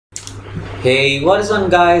Hey, what is on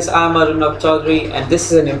guys? I'm Arunabh Chowdhury and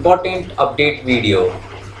this is an important update video.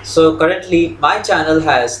 So currently my channel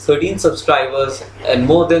has 13 subscribers and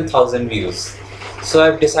more than 1000 views. So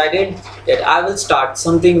I've decided that I will start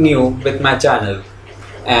something new with my channel.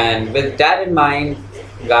 And with that in mind,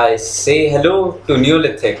 guys, say hello to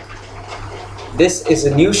Neolithic. This is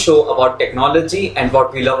a new show about technology and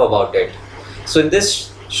what we love about it. So in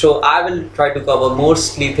this show, I will try to cover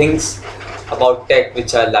mostly things about tech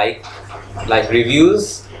which I like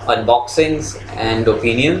reviews, unboxings, and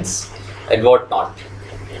opinions, and whatnot.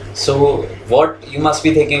 So what you must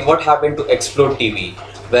be thinking, what happened to Explore TV?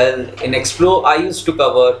 Well, in Explore, I used to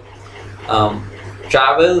cover um,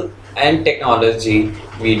 travel and technology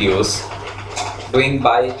videos, doing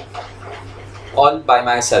by all by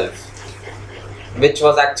myself, which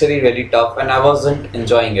was actually really tough and I wasn't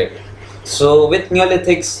enjoying it. So with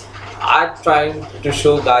Neolithics, I try to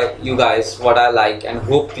show you guys what I like and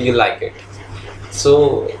hope you like it.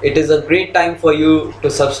 So it is a great time for you to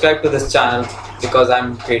subscribe to this channel because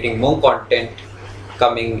I'm creating more content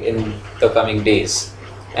coming in the coming days.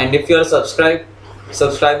 And if you're a subscriber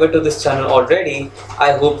to this channel already,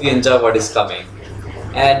 I hope you enjoy what is coming.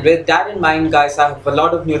 And with that in mind, guys, I have a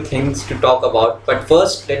lot of new things to talk about. But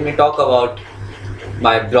first, let me talk about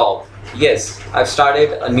my blog. Yes, I've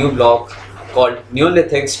started a new blog called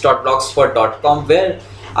neolithics.blogspot.com where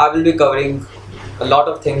I will be covering a lot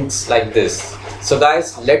of things like this. So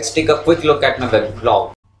guys, let's take a quick look at my web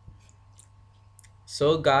blog.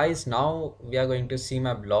 So guys, now we are going to see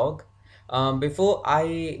my blog. Before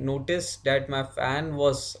I noticed that my fan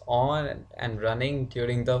was on and running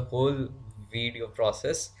during the whole video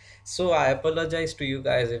process. So I apologize to you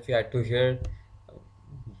guys if you had to hear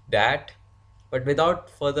that. But without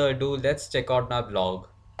further ado, let's check out my blog.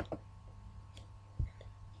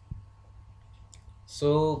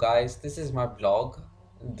 So guys, this is my blog.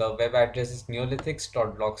 The web address is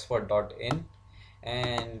neolithics.blogspot.in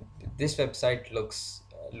and this website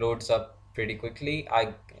loads up pretty quickly.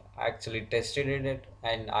 I actually tested it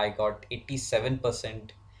and I got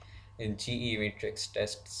 87% in GE matrix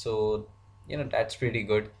test. So that's pretty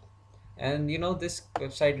good. And this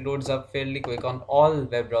website loads up fairly quick on all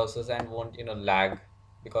web browsers and won't lag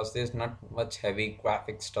because there's not much heavy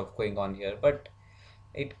graphic stuff going on here, but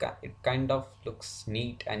it kind of looks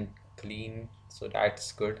neat and clean, so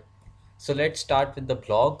that's good. So let's start with the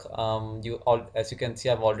blog. You all, as you can see,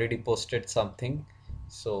 I've already posted something,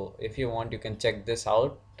 so if you want you can check this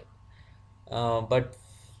out. But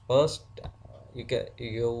first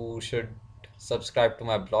you should subscribe to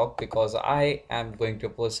my blog because I am going to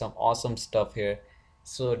post some awesome stuff here.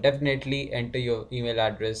 So definitely enter your email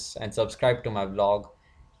address and subscribe to my blog,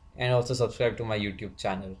 and also subscribe to my YouTube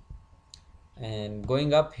channel. And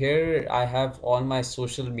going up here, I have all my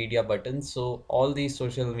social media buttons. So all these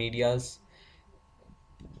social medias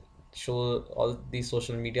show all these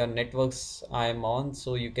social media networks I'm on.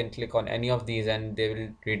 So you can click on any of these and they will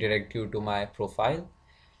redirect you to my profile.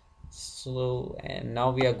 So, and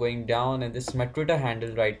now we are going down, and this is my Twitter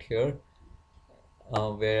handle right here,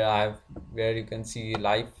 where you can see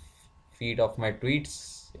live feed of my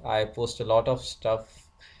tweets. I post a lot of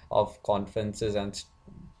stuff of conferences and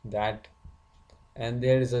that. And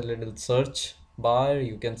there is a little search bar.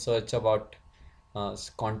 You can search about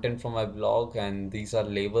content from my blog, and these are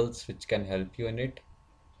labels which can help you in it.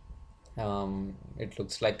 It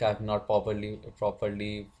looks like I've not properly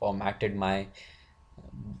formatted my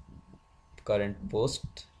current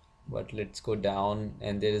post, but let's go down,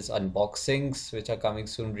 and there is unboxings which are coming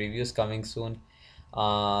soon, reviews coming soon.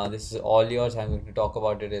 This is all yours. I'm going to talk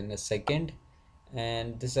about it in a second.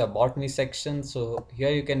 And this is about me section, so here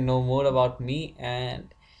you can know more about me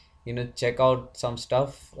and check out some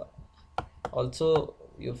stuff. Also,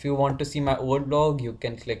 if you want to see my old blog, you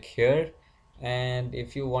can click here, and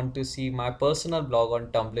if you want to see my personal blog on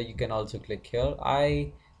Tumblr, you can also click here.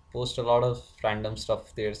 I post a lot of random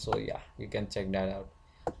stuff there, so yeah, you can check that out.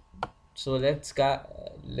 So let's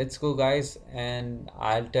go guys, and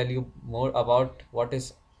I'll tell you more about what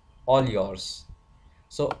is all yours.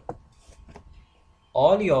 So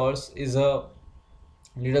all yours is a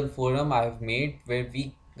little forum I've made where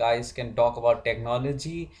we guys can talk about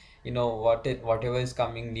technology, whatever is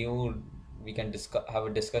coming new. We can have a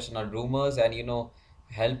discussion on rumors and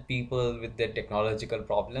help people with their technological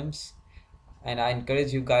problems. And I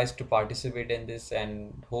encourage you guys to participate in this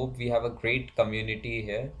and hope we have a great community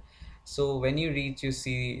here. So when you reach, you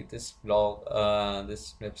see this blog,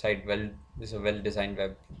 this website. Well, this is a well designed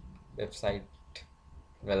website.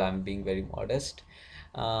 Well, I'm being very modest.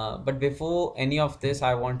 But before any of this,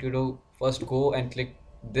 I want you to first go and click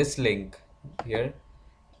this link here,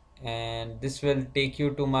 and this will take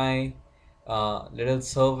you to my little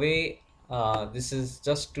survey. This is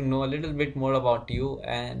just to know a little bit more about you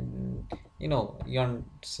and your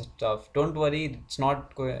stuff. Don't worry, it's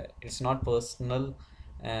not personal,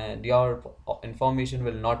 and your information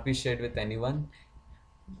will not be shared with anyone.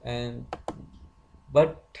 And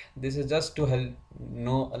but this is just to help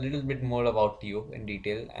know a little bit more about you in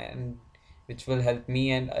detail, and which will help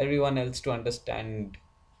me and everyone else to understand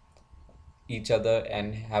each other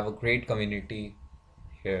and have a great community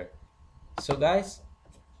here. So guys,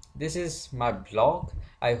 this is my blog.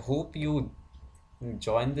 I hope you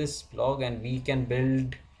join this blog and we can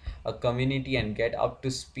build a community and get up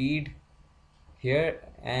to speed here.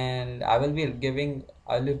 And I'll be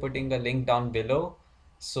putting a link down below,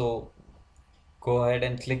 so go ahead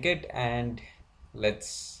and click it, and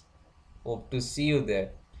let's hope to see you there.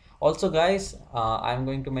 Also guys, I'm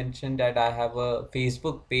going to mention that I have a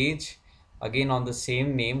Facebook page again on the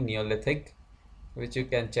same name, Neolithic, which you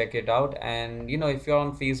can check it out. And if you're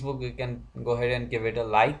on Facebook, you can go ahead and give it a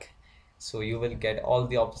like, so you will get all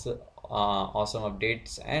the awesome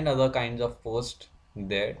updates and other kinds of posts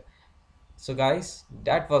there. So guys,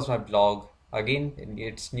 that was my blog. Again,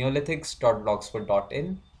 it's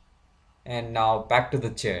neolithics.blogspot.in. And now back to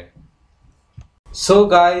the chair. So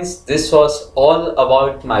guys, this was all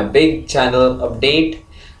about my big channel update.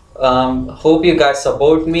 Hope you guys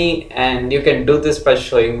support me, and you can do this by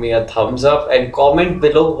showing me a thumbs up and comment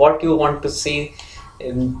below what you want to see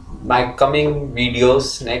in my coming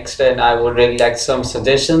videos next, and I would really like some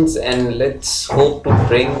suggestions, and let's hope to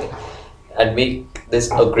bring and make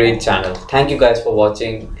this a great channel. Thank you guys for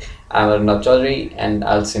watching. I'm Arunabh Chowdhury, and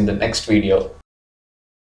I'll see you in the next video.